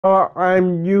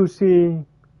I'm using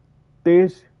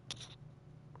this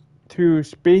to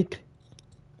speak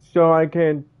so I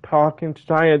can talk and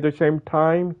sign at the same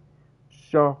time.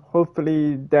 So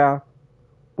hopefully that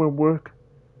will work.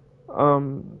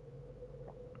 Um,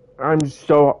 I'm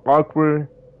so awkward.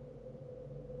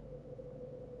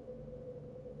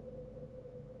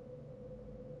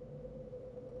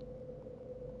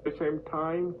 At the same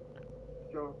time,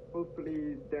 so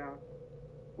hopefully that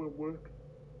will work.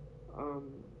 Um,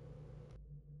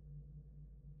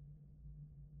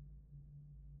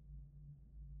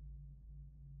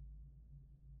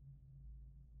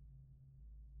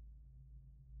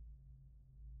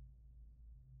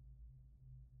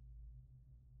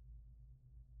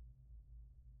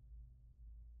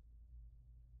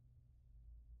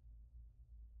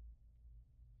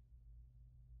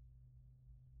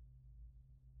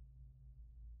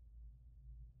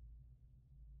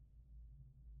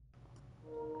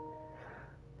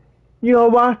 you know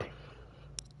what?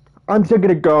 I'm just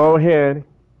gonna go ahead.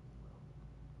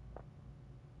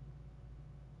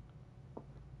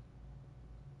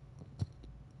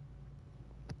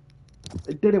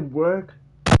 It didn't work.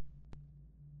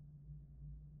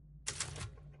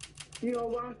 You know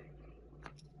what?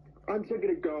 I'm just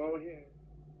gonna go ahead.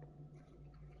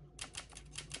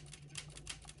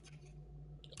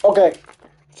 Okay,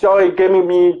 so it gave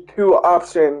me two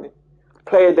options: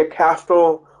 play the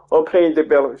castle or play the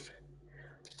village.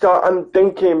 So I'm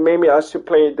thinking maybe I should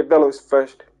play the village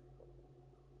first.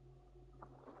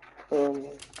 Um,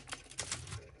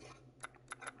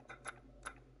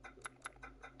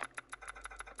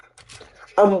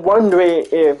 I'm wondering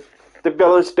if the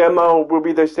village demo will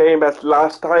be the same as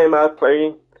last time I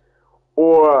played,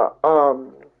 or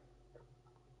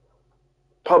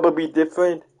probably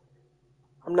different.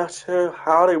 I'm not sure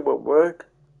how they will work.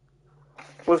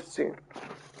 We'll see.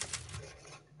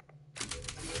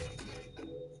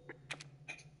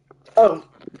 Oh,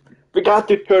 forgot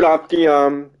to turn off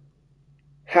the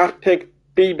haptic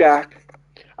feedback.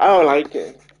 I don't like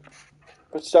it.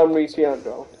 For some reason I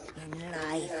don't. In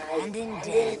life and in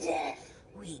death,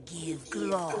 we give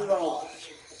glory.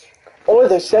 Or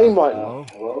the same one.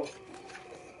 Hello?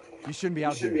 You shouldn't be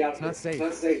out here. It's not safe.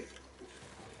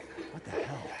 What the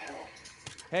hell?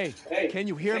 Hey, can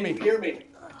you hear me?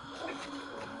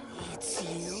 It's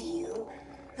you,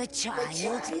 the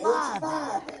child's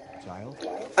father. Child?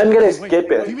 I'm gonna Hey, wait. skip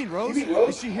Do you it. mean Rose?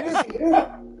 Is she here?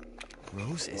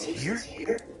 Rose is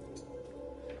here?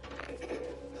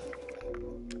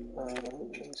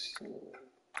 Let's see.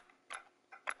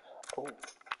 Oh,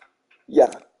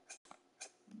 yeah.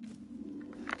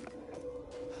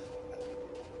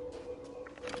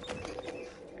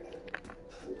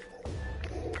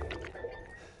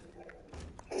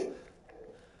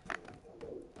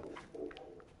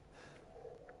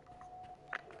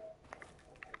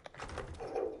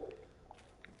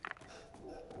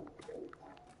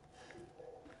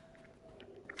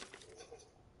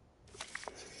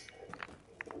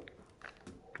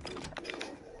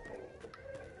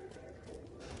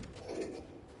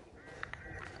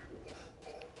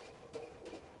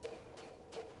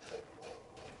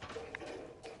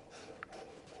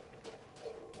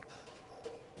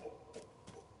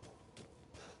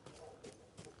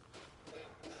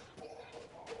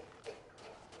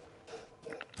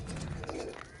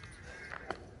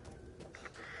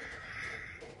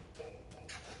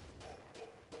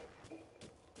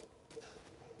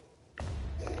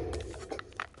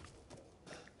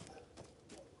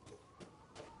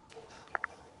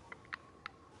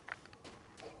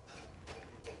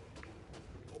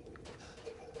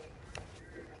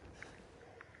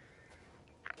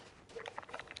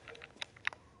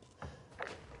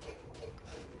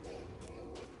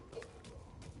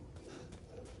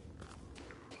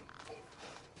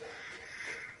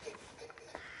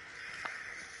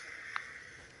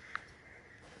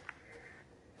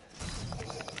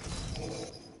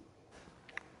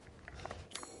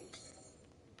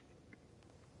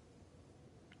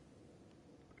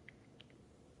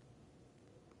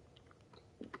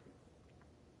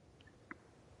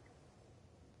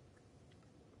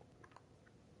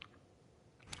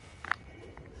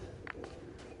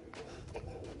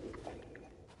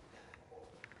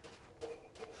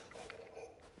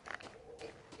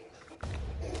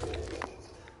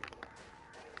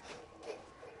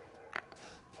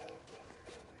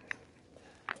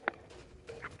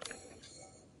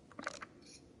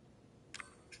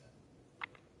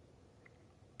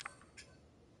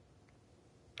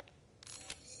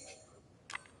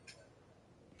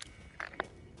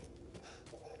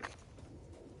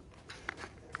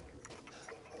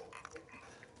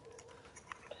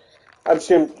 I'm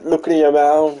just looking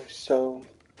around, so.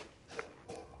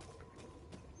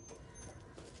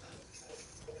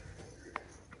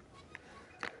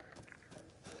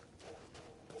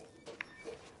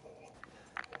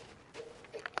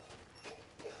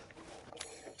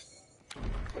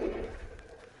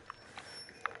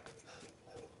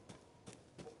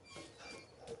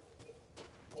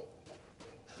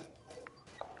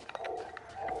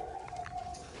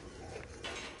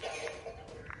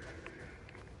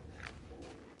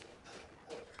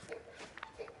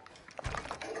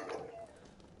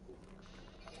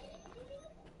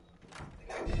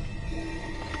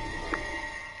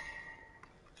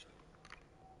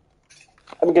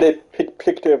 I'm gonna take a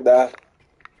picture of that.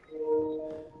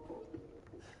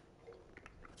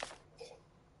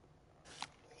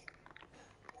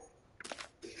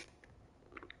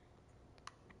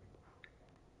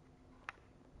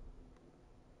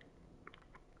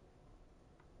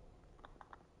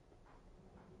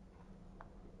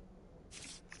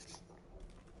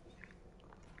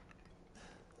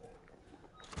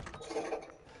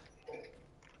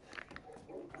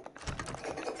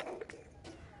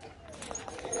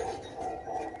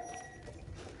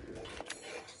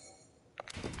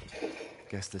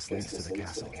 Guess this leads to the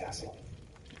castle.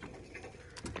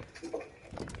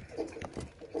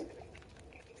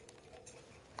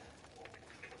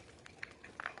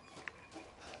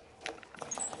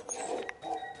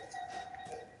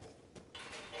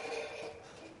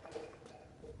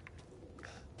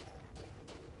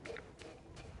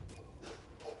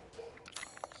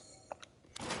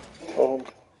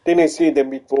 Didn't see them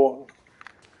before.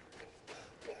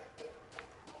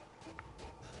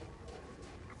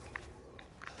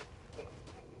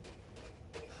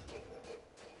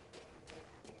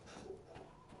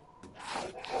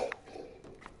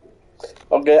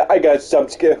 Okay, I got some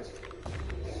skills.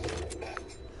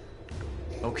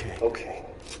 Okay.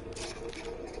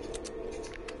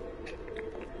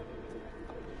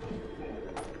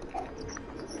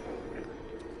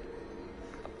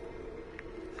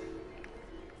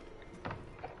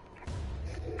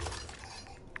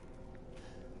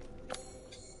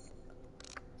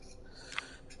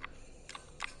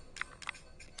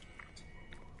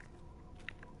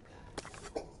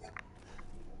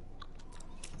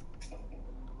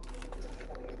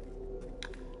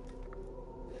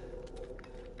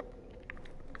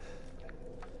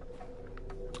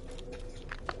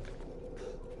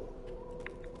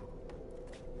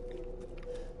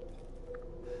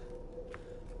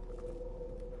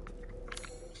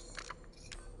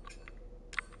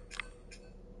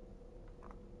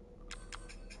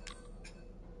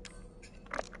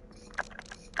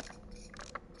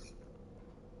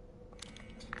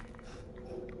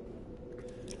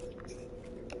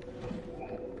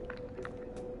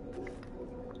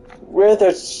 Where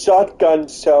the shotgun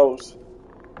cells?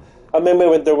 I remember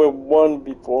when there were one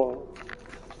before.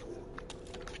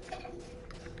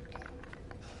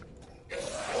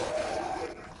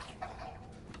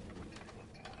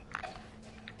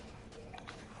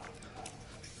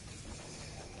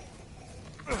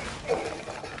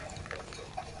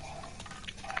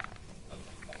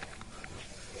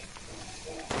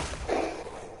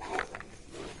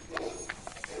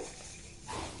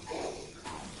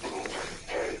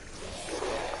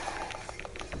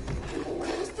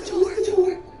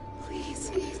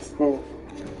 Hey,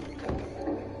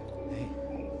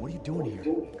 what are you doing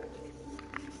here?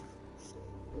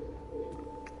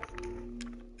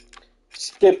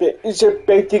 Skip it. You should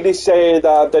basically say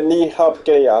that they need help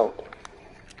getting out.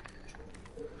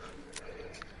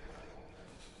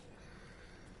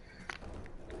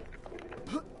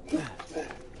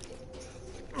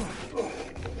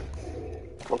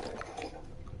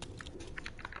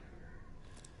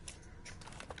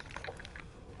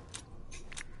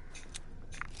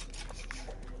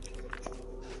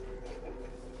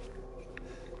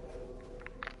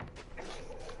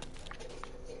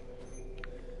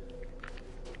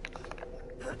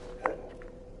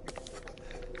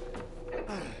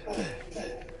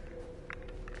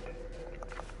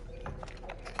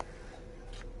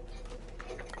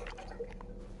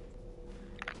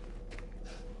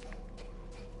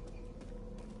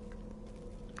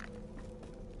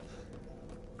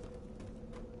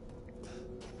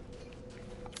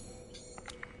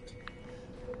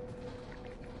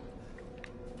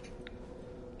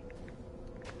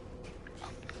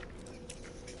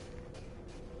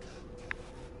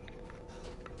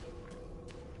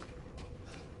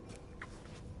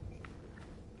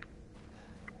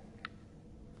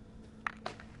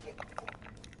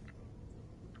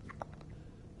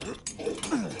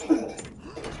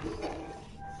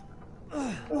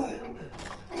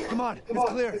 on,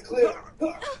 it's clear.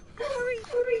 Hurry,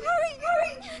 hurry,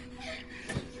 hurry!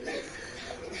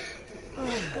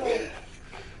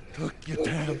 Took your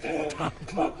damn time.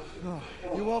 Oh,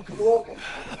 you're welcome.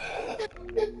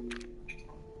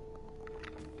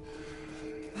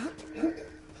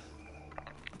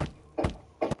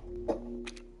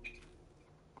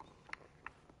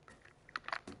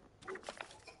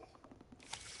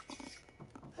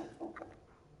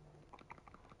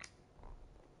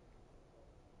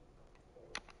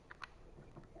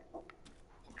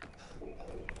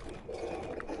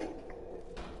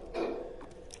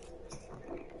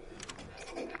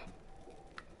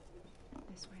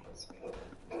 This way.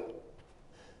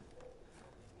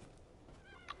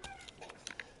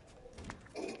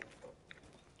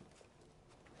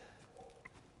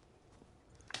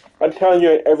 I'm telling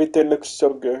you, everything looks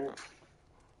so good.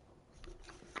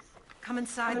 Come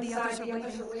inside, the others are waiting.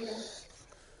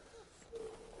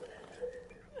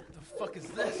 What the fuck is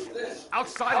this?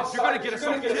 Outsiders, you're gonna get us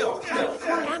all killed.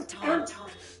 Anton.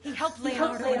 He helped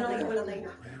Leonardo and Elena. We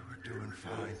were doing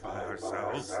fine by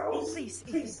ourselves. Please,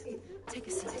 Ethan, take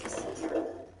a seat.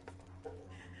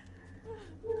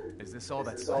 Is this all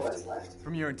that's left?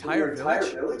 From your entire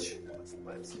village?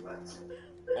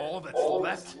 All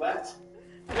that's left?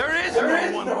 There is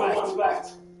no one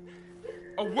left.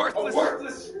 A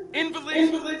worthless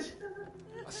invalid,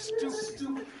 a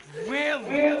stupid,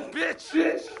 wailing bitch.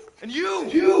 And you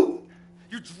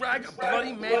drag a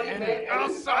bloody man and an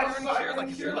outsider in here like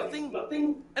it's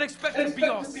nothing and expect to be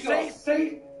all safe?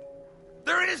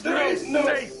 There is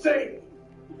no safe.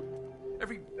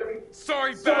 Every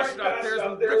sorry bastard out there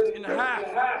has been ripped in half.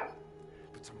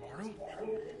 But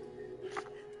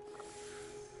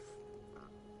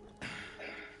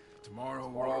tomorrow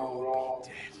we'll all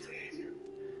be dead.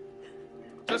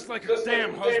 Just like her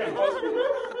damn husband.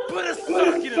 Put a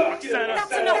sock in it, Roxana.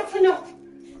 That's enough.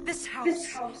 This house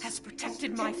has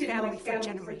protected my family for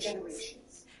generations.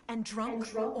 And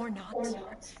drunk or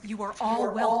not, you are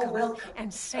all welcome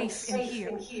and safe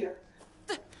in here.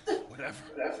 Whatever.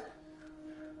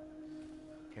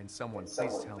 Can someone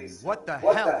please tell me what the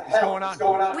hell is going on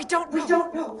here? We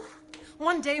don't know.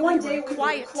 One day we were a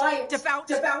quiet, devout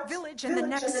village, and the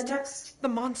next, the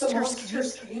monsters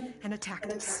came and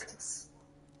attacked us.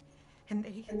 And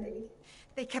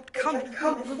they kept coming.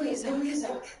 Louisa,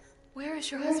 where is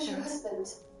your husband?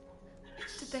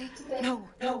 Did they? No.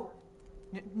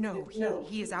 No,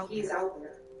 he is out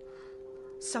there.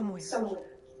 Somewhere.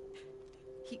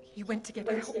 He went to get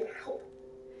help.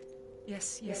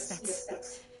 Yes,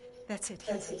 that's it.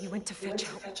 He went to fetch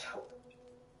help.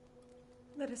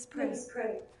 Let us pray.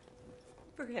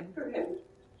 For him.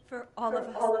 For all of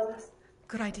us.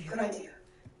 Good idea.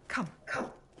 Come.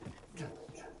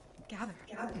 Gather.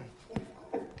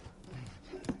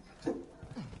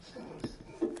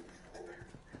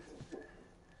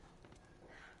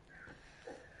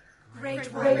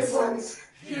 Great ones,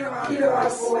 hear our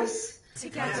voice.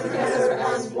 Together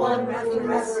as one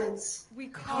reverence. We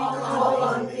call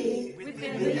on thee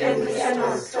within the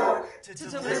endless dark to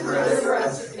deliver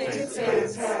us into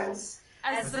its hands.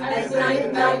 As the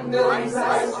midnight moon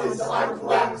rises on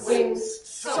black wings,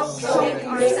 so we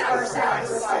make our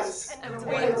sacrifice and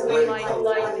await the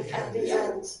light at the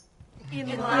end.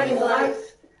 In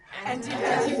life and in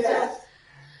death,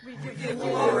 we give you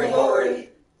glory,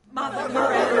 Mother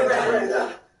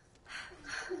Miranda.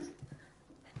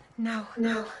 Now,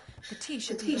 the tea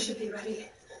should be ready.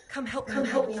 Come help me,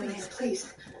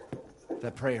 please.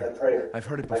 That prayer. I've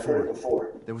heard it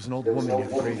before. There was an old woman near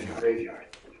the graveyard.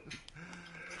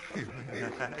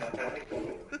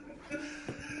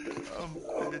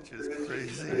 Bitch is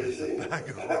crazy as a bag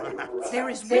of rats. There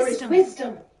is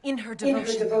wisdom in her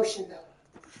devotion, though.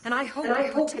 And I hope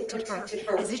it protected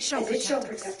her as it shall protect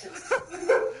us.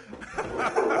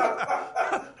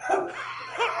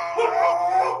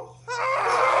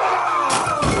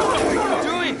 What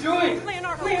are you doing?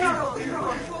 Leonardo, are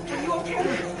you okay?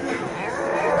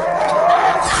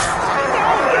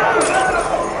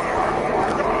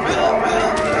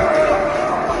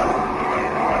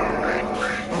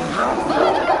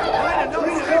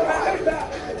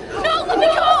 No, let me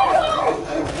go!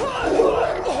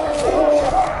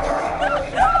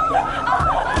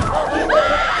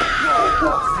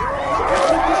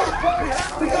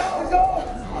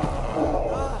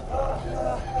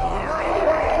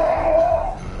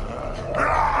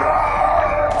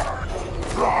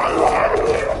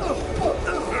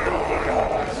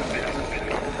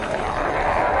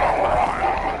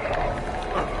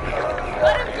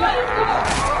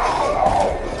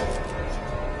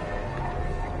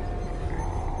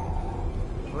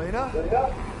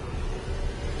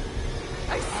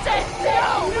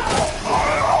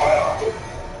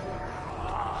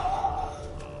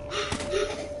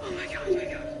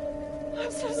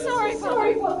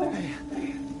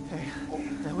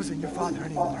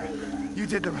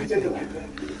 did the right thing.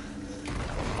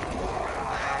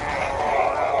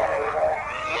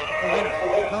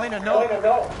 Elena, no!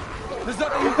 There's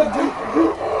nothing you can do!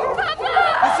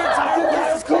 This entire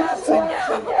place is collapsing!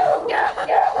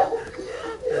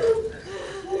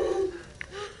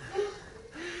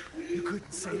 You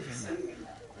couldn't save him.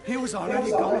 He was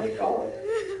already gone.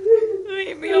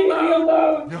 Leave me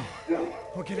alone. No,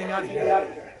 we're getting out of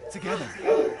here. Together.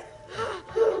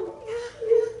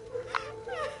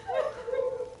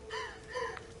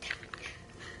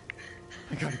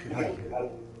 I gotta get out of here.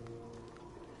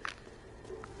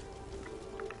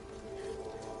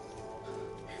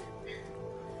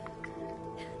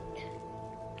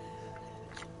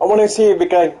 I want to see if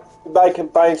I can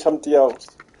find something else.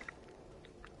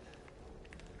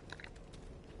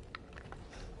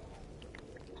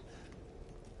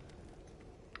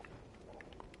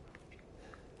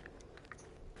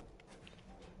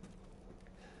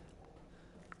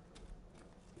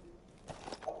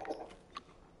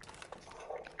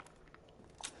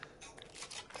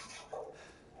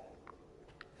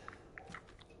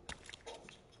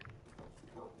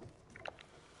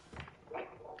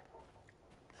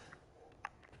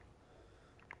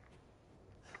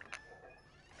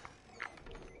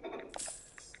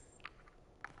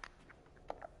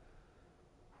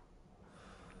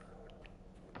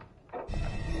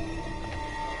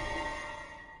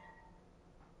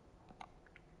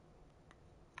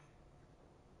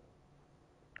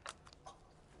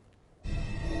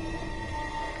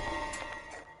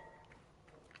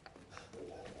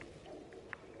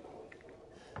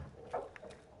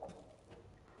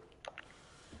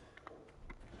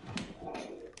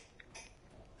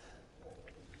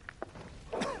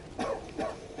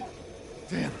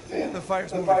 Damn, the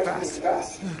fire's moving fast.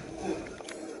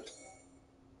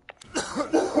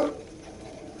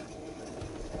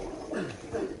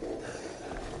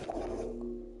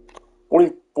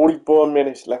 44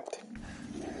 minutes left.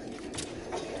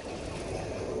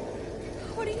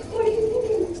 What do you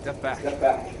think? Step back.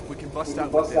 We can bust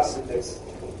out with this.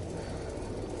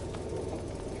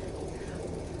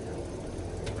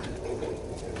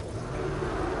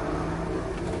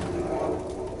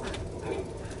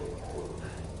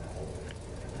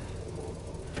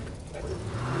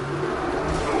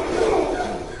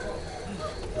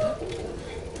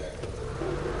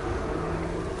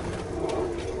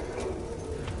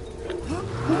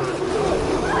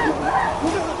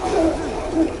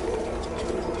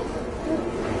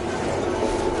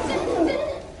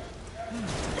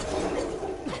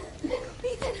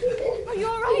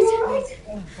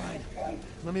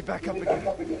 Let me back up again.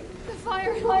 The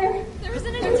fire. There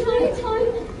isn't any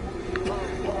time.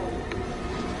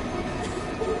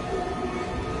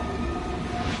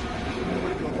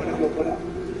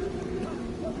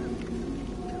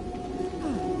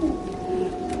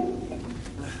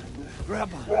 Grab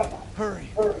on. Hurry.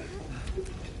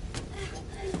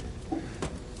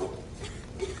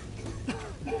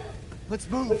 Let's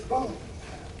move.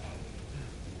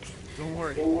 Don't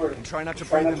worry. And try not to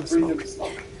breathe in the smoke.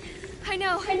 I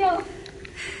know.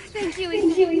 Thank you,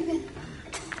 Ethan.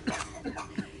 You're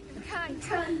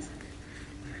kind.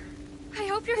 I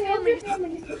hope your family is...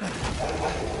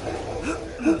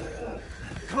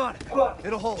 Come on.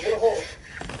 It'll hold.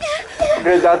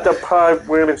 Okay, that's the part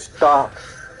where it stopped.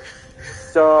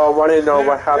 So I want to know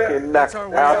what happened next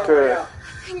after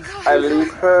I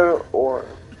leave her, or...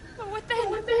 But what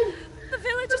then? The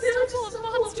village is so full of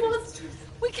monsters.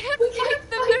 We can't fight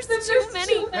them. There's too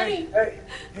many.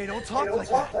 Hey, don't talk like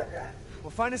that. We'll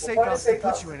find a safe house to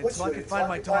put you in until I can find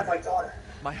my daughter.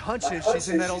 My hunch is she's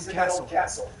in that old castle.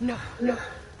 No.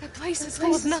 That place is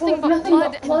full of nothing but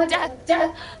blood and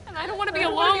death. And I don't want to be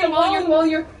alone while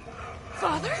you're...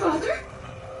 Father?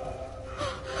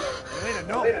 Elena,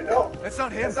 no. That's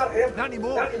not him. Not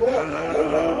anymore. He said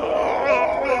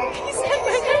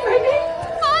my name.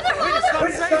 Father! Wait, it's not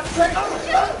safe.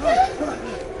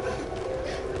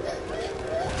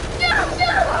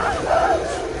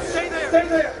 Stay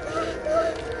there.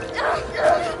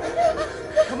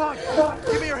 Come on.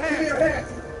 Give me your hand.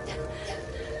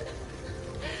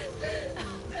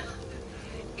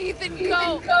 Ethan,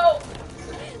 go.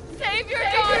 Save your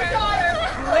daughter.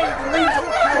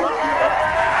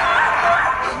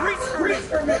 Reach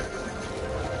for me.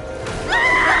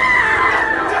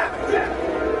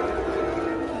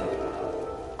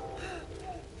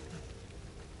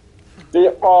 They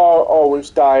all always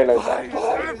die like that.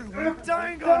 Everyone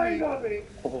dying on me.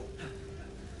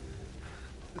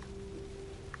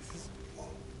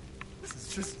 This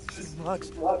is just too much.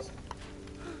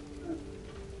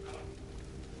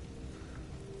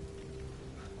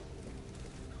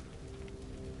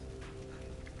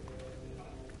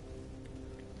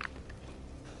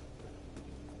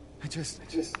 just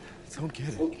don't get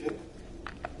it.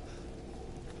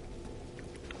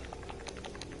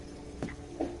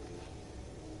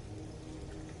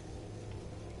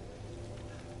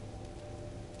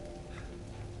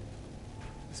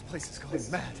 This place is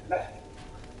going mad.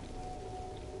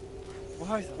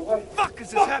 Why the fuck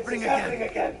is this happening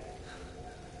again?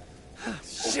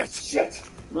 Shit!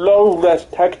 Low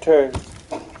detector.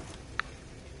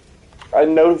 I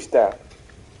noticed that.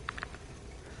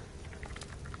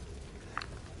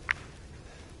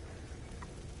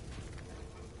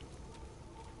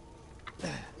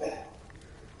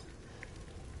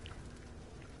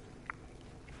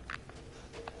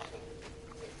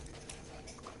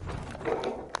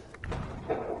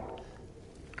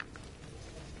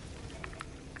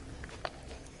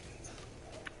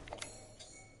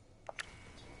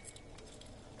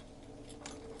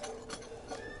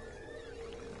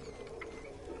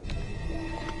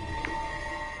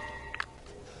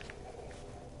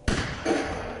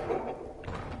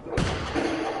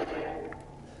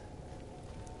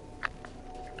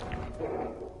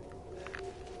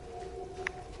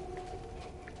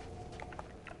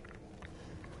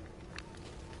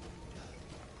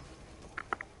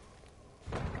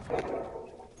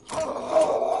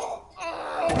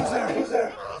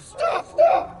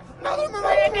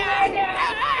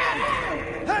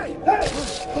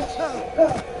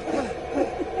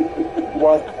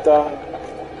 What the?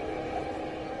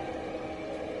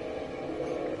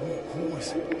 Who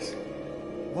was it?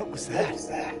 What was that?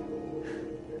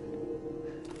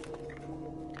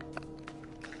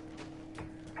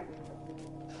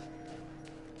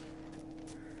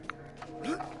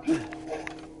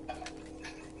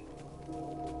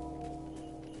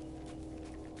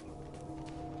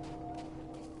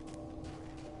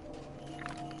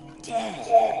 Death.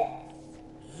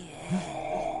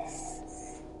 Yes.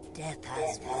 Death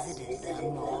has visited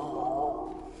them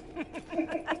all.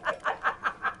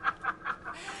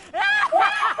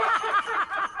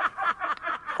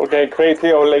 Okay,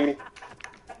 crazy old lady.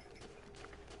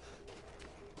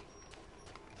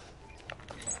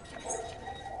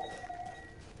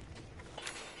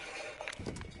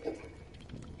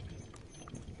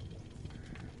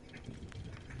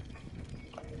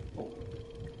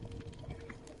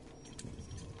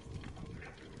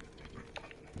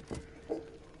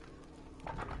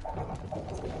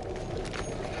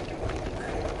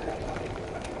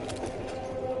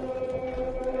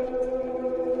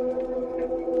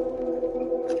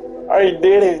 I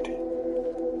did it.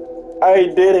 I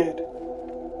did it.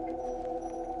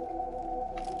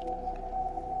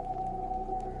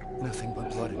 Nothing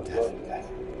but blood and death.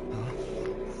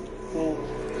 Huh?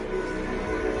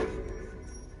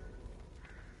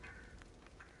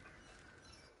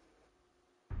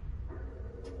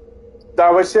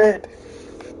 That was it.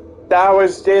 That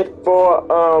was it for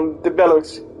the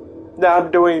villas. Now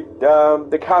I'm doing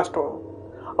the castle.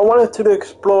 I wanted to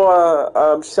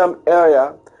explore some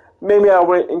area. Maybe I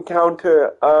will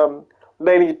encounter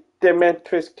Lady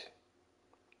Demetrius.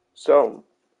 So,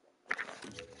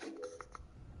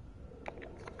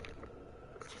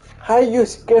 how you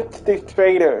skipped the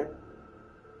traitor?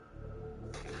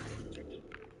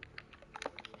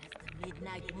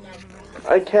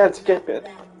 I can't skip it.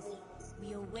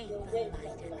 We await the light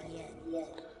at the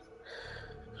end.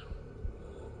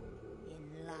 In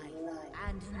life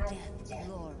and in death,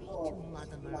 glory to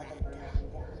Mother Miranda.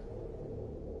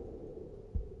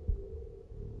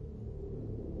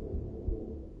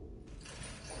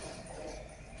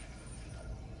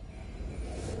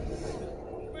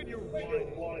 When you're whining,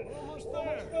 we're almost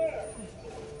there.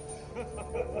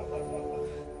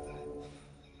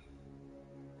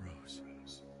 Rose,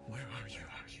 where are you?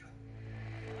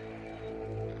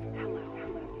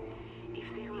 If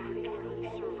there are any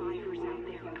survivors out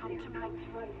there, come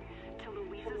to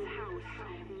Louisa's house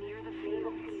near the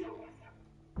fields.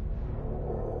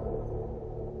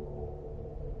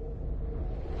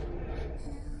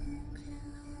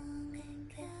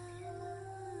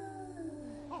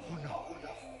 Oh no!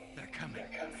 They're coming.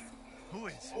 Who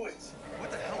is? What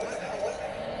the hell was that?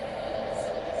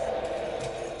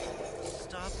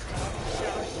 Stop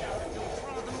shouting! You'll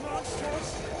draw the monsters!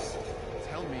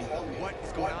 Tell me, what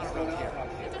is going on around here?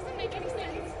 It doesn't make any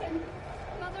sense.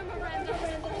 Mother Miranda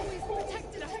has always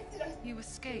protected us. You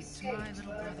escaped my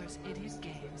little brother's idiot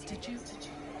games, did you?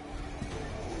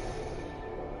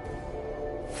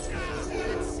 Let's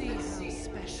see how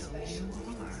special you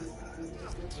are.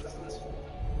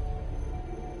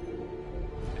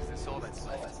 Is this all that's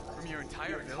left from your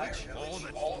entire village?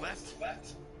 All that's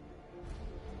left?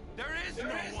 There is no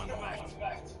one left.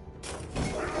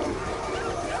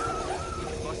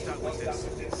 Bust out like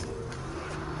this.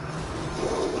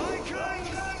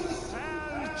 Vikings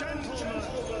and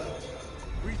gentlemen,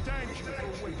 we thank you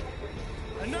for waiting.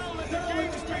 And now let the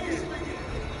games begin.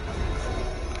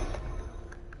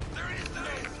 There is no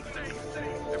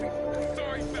safe. Every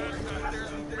sorry bastard out there is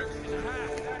ripped in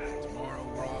half. Tomorrow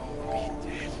we'll all be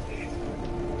dead.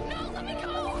 No, let me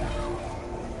go!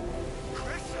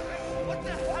 Chris, what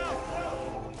the hell?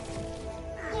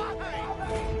 Why?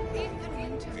 Ethan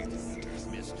Winters.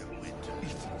 Mr. Winter.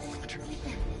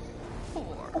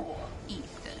 Poor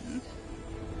Ethan.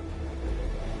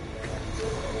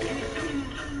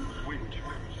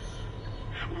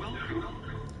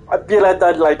 I feel like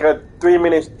that's like a 3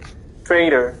 minute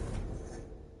trailer.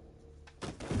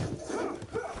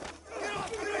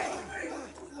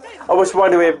 I was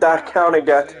wondering if that counted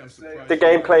yet. The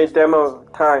gameplay demo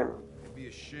time. Be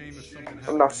a shame if something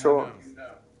I'm not sure.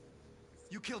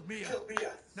 You killed Mia.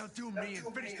 Now do me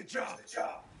and finish the job.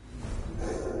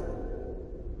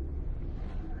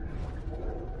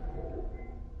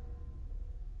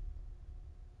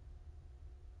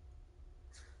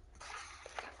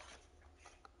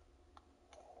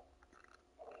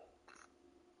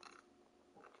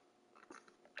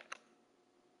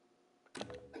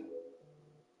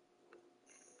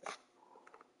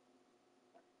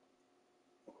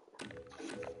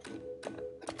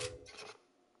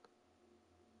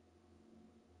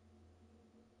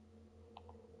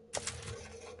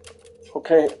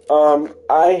 Okay,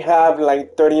 I have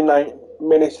like 39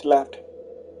 minutes left.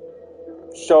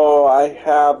 So I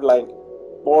have like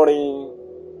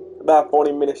about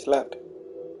 40 minutes left.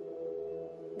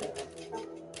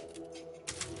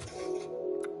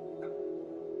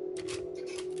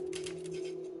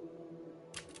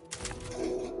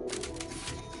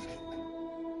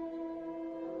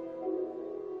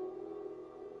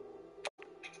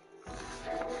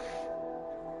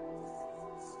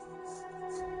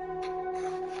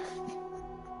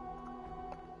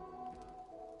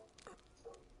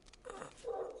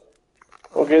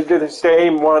 Okay, do the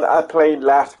same one I played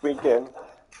last weekend.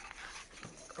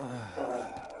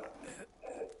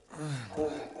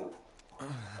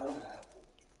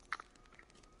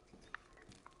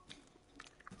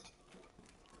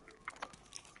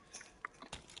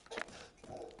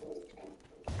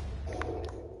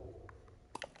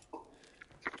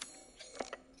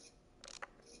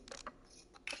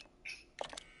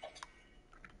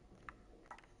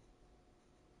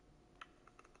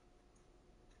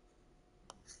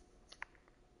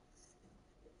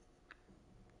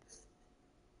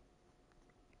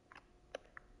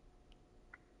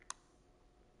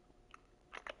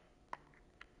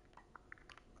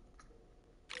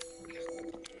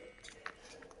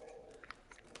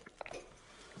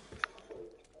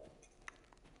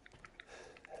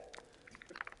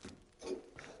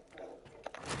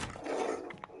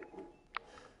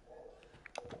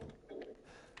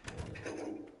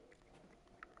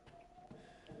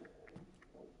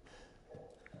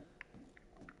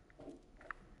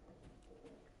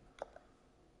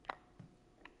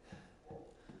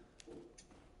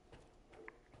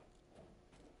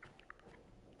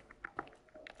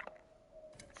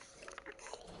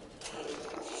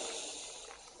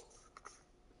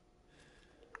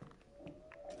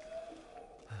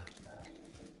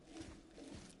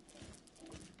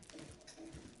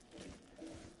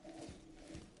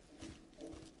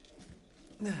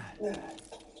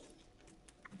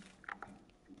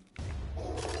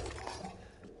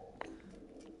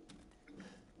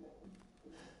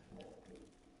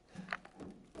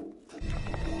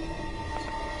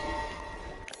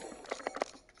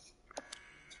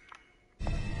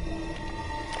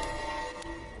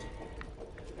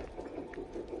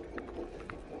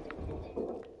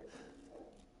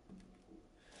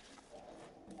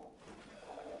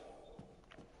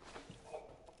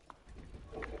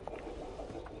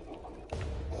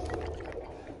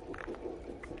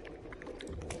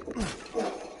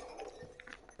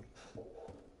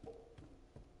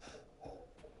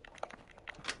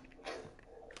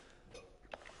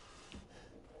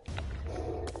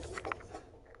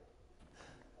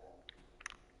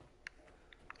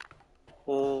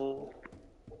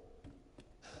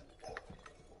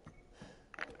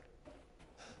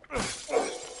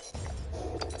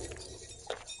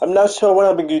 I'm not sure what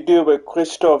I'm going to do with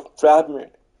Christoph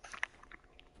Fradman.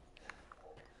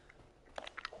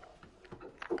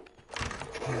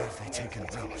 Where have they taken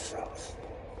Rose?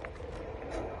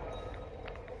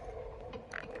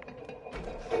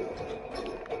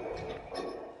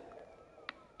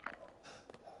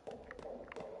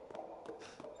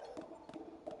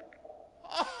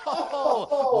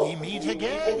 Oh, we meet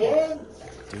again.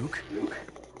 Duke?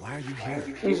 Why are you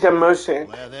here? He's a merchant.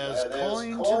 Where there's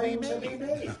coin to be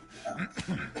made.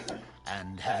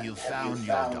 And have you found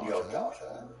your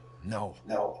daughter? No.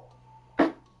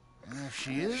 If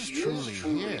she is truly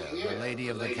here, the lady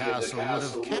of the castle would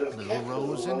have kept little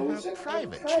Rose in her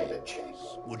private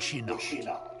chambers, would she not?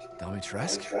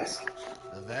 Domitresque?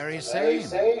 The very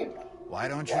same. Why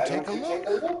don't you take a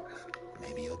look?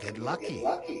 Maybe you'll get lucky.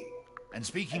 And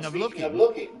speaking of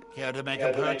looking, care to make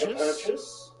a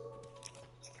purchase?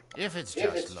 If it's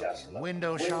just looking,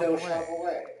 window shop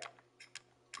away.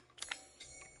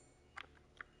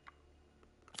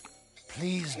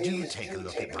 Please do take a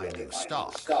look at my new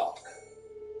stock.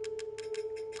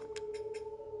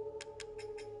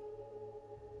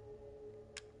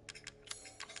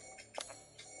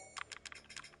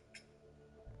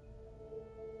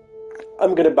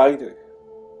 I'm gonna buy it.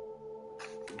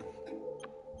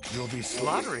 You'll be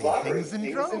slaughtering things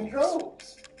in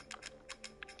droves.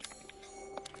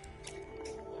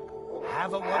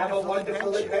 Have a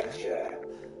wonderful adventure.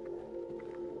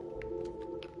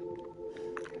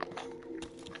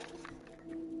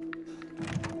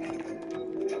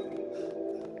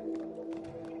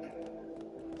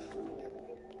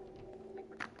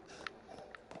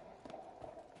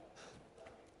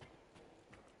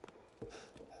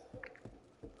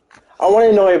 I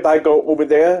want to know if I go over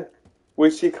there,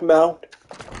 will she come out?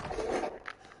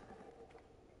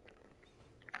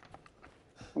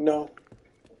 No.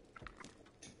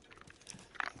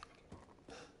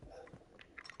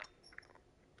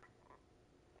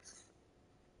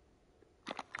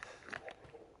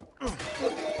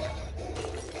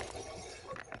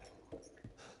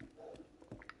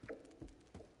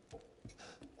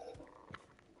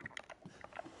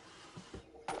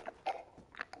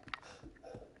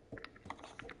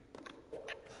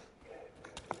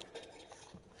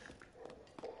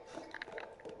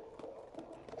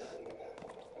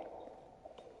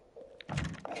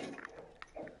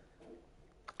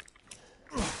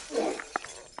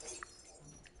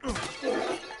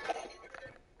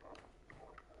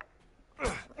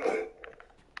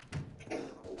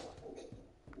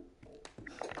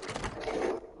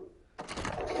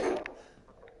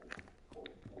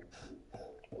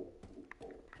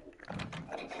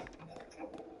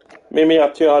 Maybe I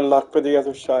have to unlock for the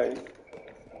other side.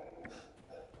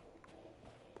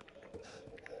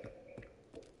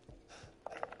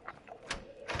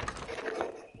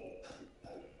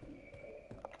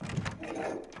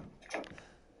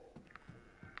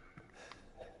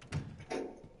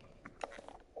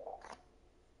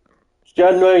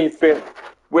 January 5th,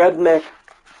 Redneck,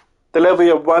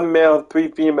 delivery of 1 male, 3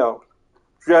 females.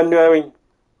 January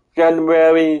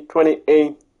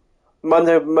 28th,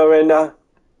 Mother Marina,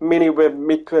 Mini with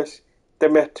Mistress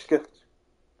Demetrius.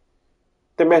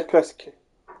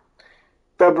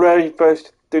 February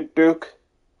 1st, the Duke,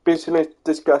 business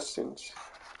discussions.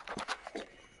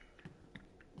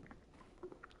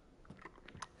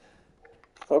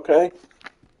 Okay.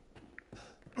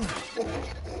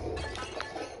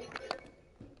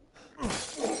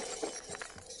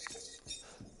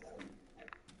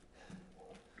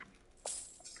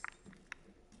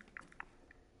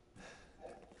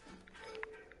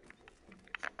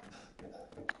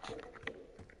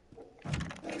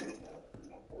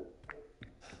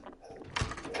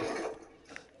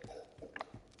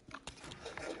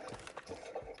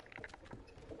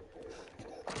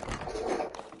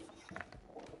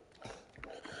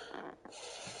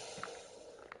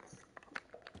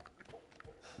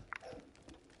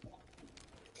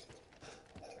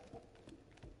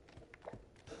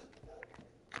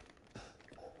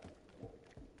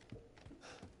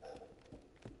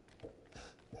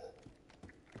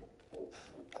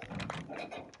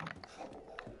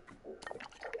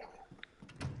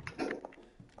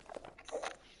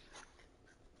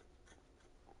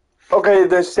 Okay,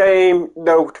 the same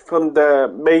note from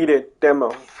the Maiden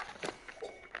demo.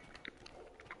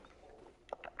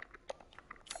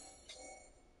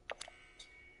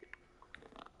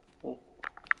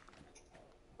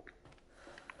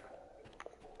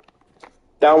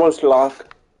 That was locked.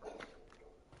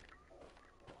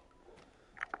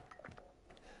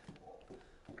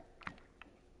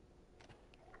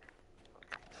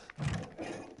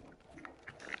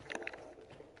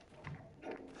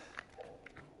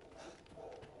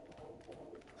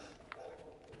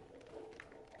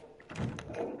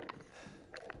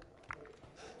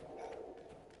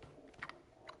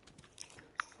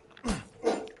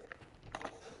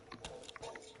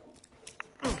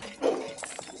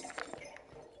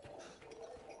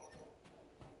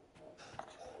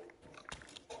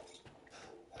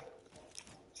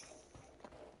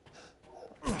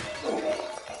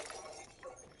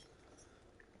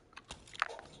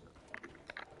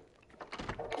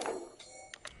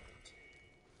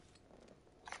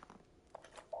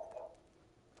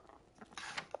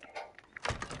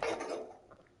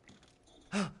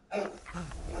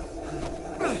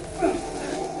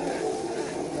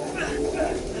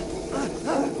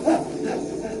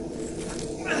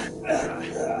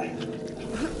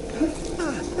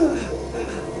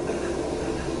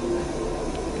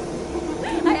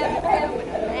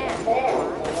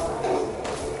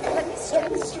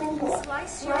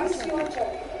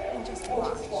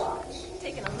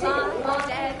 Taking a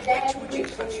live, dead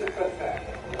witch would you prefer?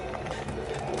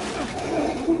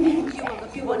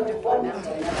 You will look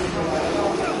wonderful now.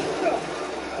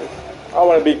 I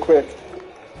want to be quick.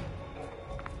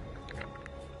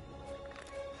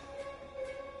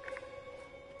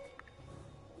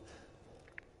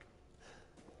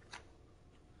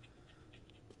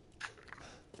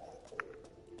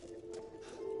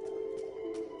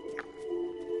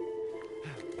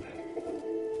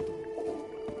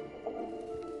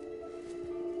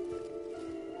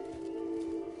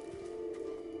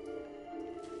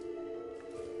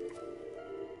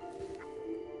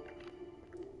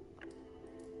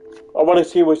 I want to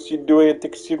see what she's doing. I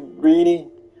think she's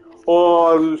reading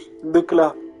or looking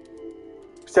up,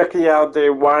 checking out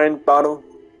the wine bottle.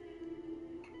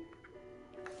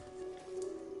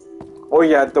 Oh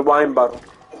yeah, the wine bottle.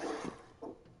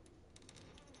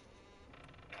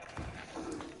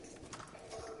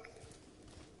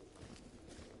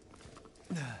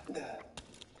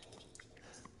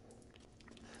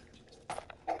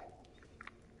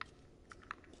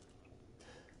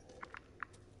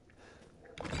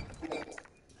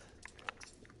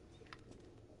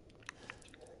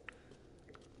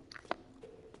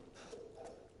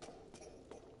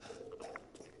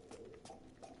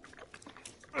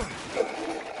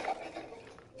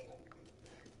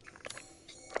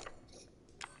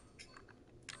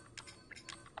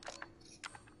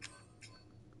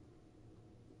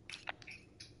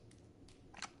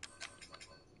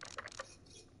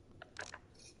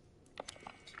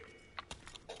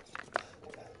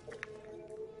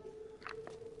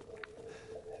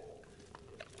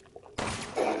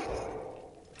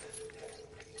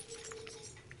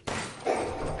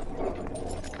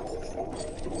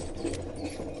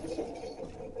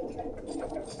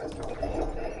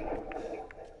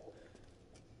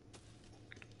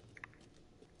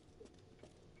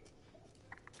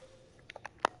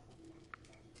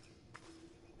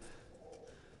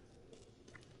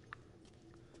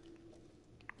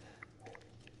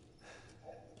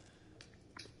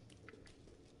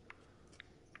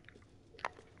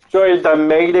 So is the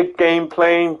Made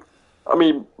gameplay,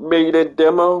 Made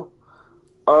demo,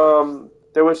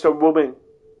 there was a woman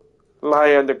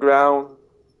lying on the ground.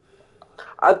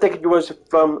 I think it was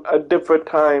from a different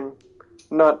time,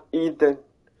 not either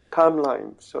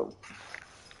timeline, so.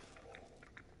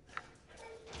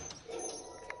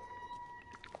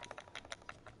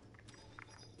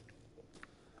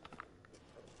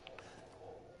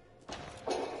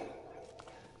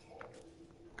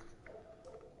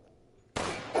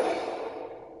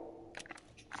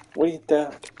 What is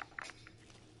that?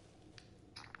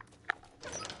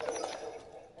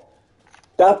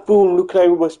 That fool looked like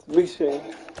it was missing.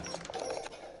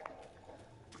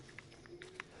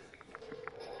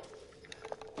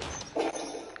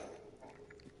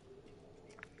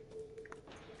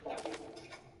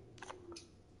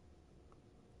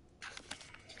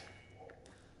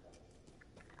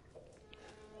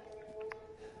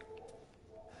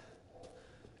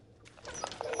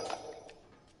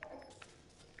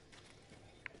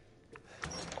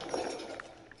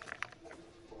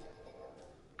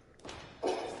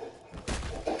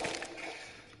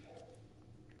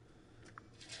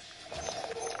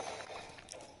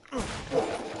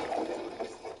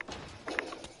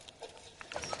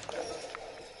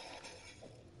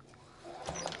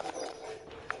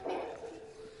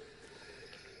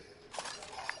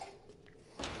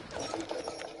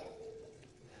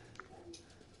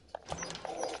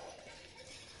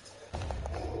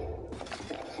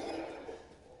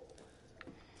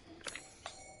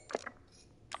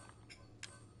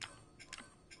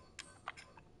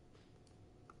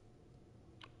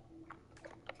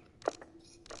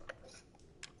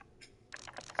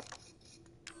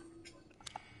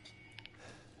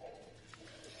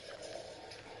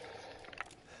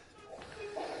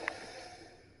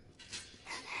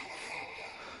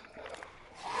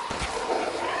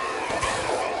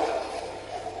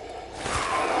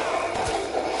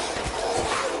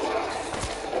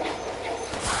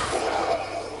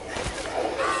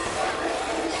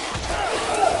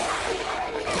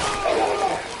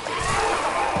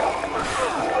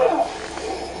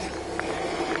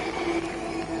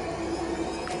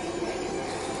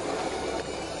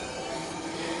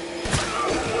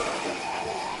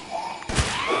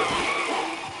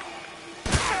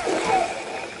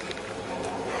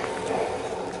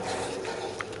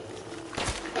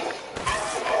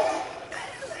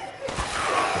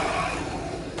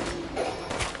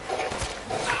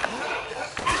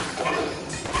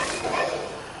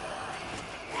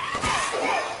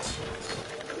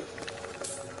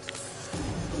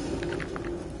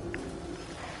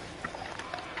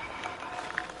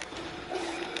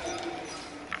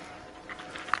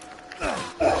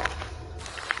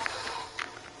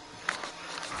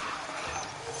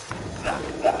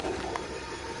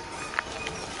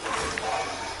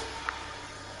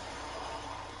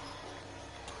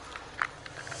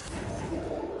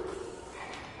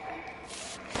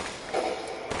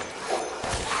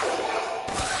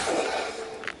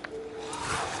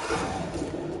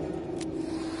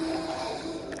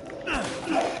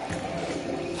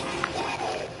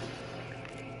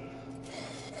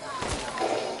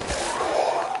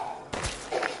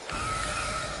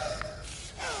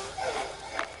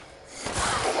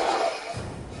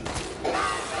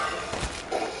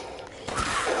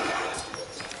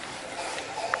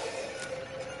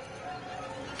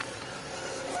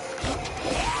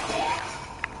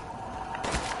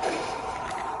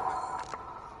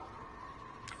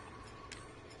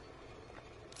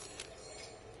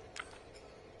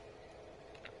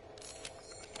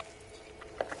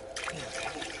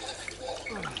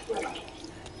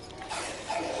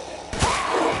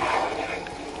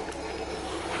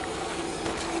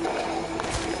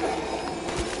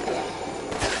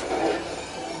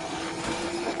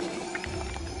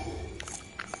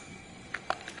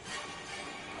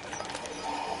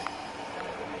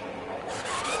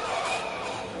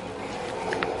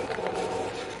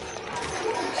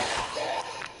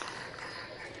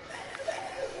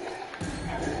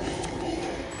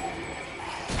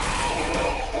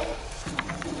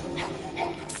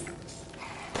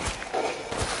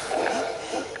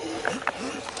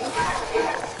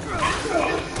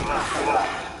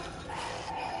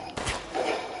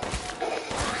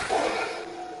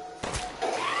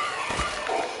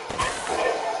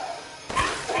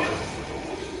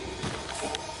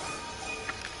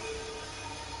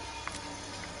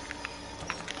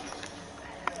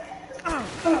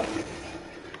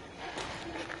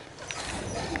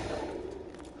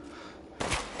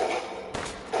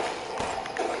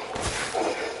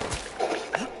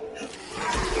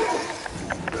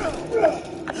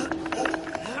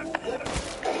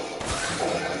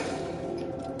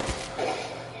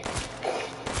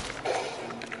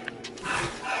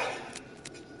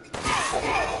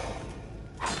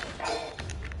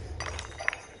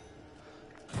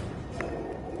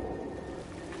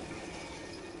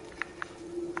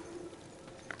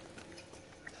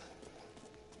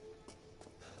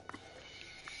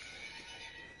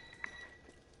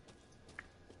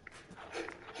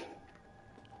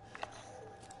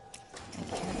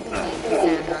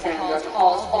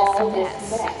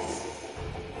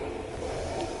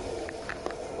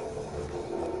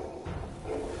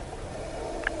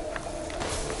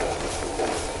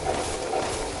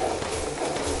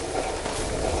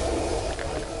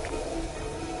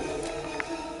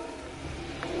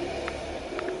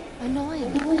 Annoying,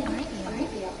 aren't you?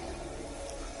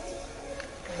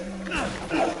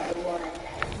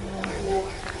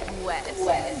 Wet,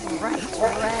 bright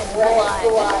red blood.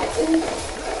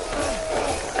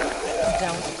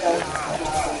 Don't cry.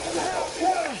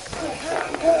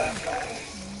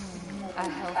 A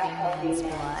healthy man's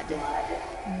blood.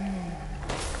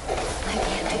 I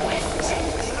can't wait.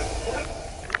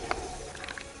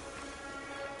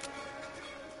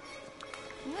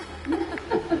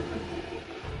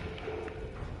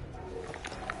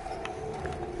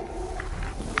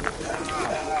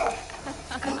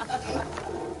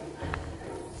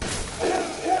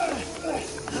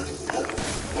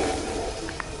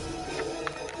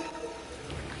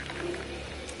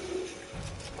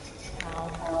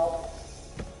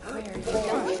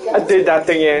 I did that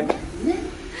again.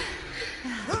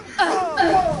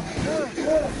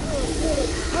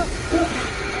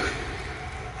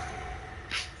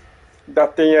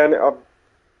 That's the end of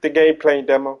the gameplay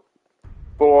demo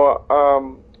for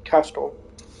Castle.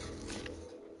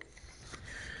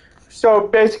 So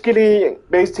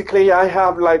basically I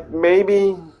have like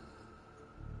maybe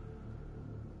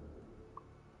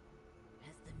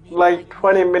like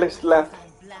 20 minutes left.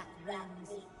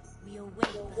 We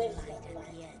await the light at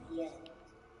the end.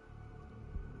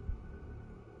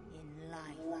 In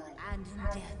life and in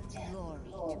death, glory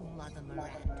to Mother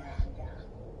Miranda.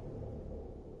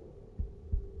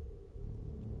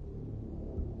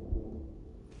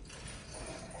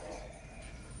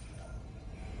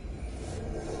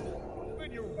 When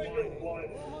you're whining,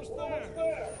 we're almost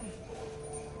there.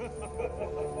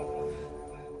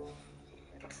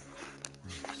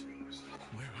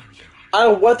 I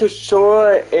want to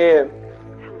show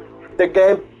the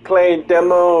gameplay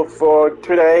demo for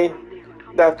today,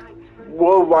 that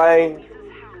worldwide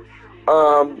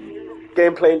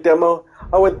gameplay demo.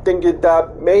 I was thinking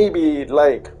that maybe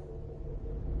like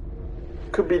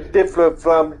could be different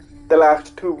from the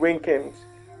last two rankings,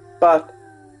 but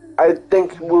I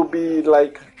think will be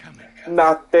like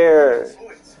not there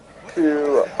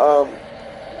to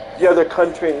the other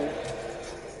countries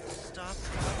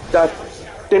that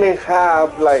didn't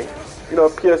have like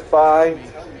PS5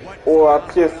 or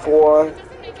PS4,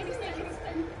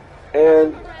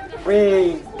 and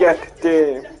we get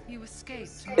the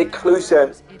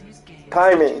exclusive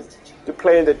timing to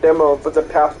play the demo for the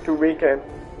past two weekends.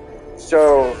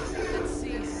 So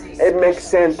it makes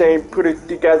sense they put it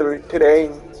together today.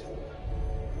 Is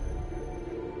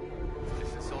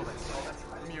this all that's left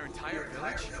from your entire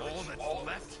village? All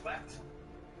that's left?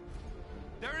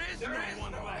 There is no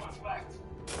one left.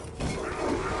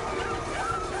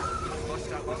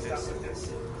 Bust out with this.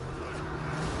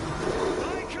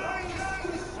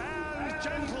 My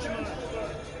kings and gentlemen,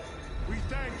 we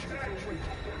thank you for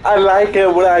waiting. I like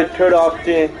it when I turn off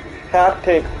the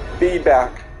haptic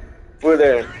feedback for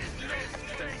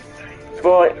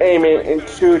aiming and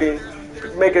shooting.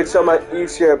 Make it so much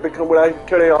easier, because when I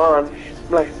turn it on,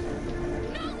 I'm like,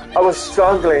 I was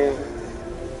struggling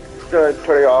to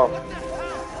turn it off.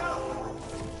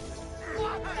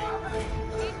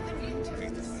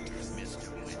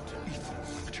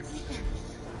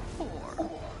 Poor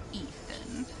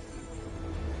Ethan.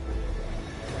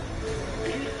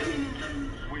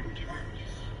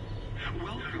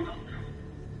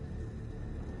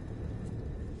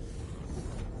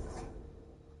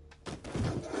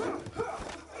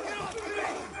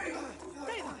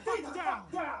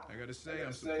 I gotta say,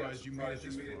 I'm surprised you made it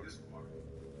this far.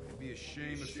 It'd be a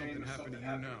shame if something happened to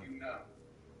you now.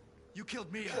 You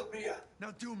killed Mia.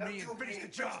 Now do me and finish the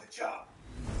job.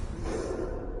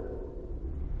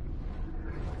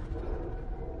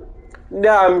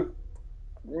 Now I'm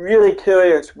really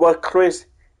curious what Chris'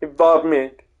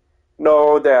 involvement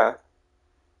there.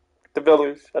 The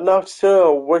village. I'm not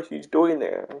sure what he's doing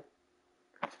there.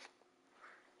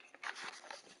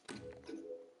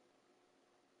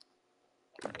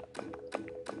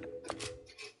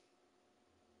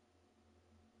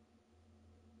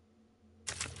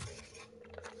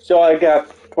 So I got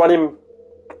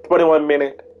 21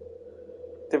 minutes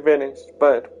to finish,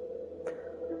 but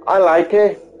I like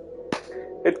it.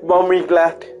 It's 1 week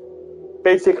left.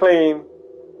 Basically,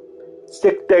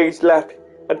 6 days left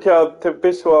until the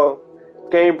visual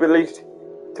game released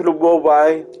to the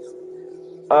worldwide.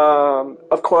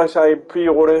 Of course, I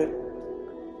pre-ordered,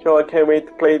 so I can't wait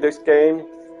to play this game.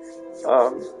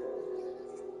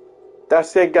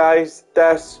 That's it, guys.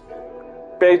 That's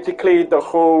basically the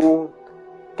whole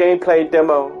gameplay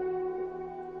demo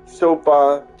so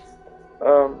far.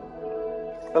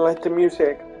 I like the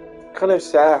music. Kind of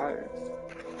sad.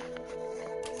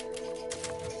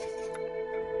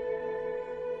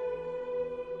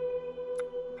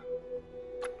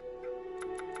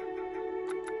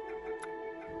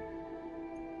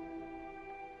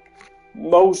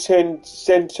 motion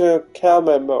sensor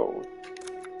camera mode.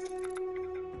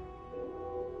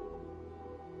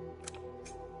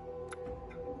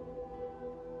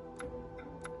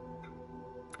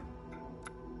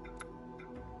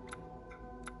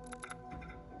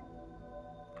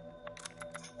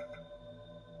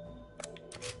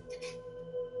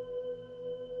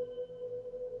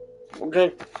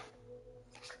 Okay.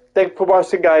 Thanks for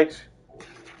watching, guys.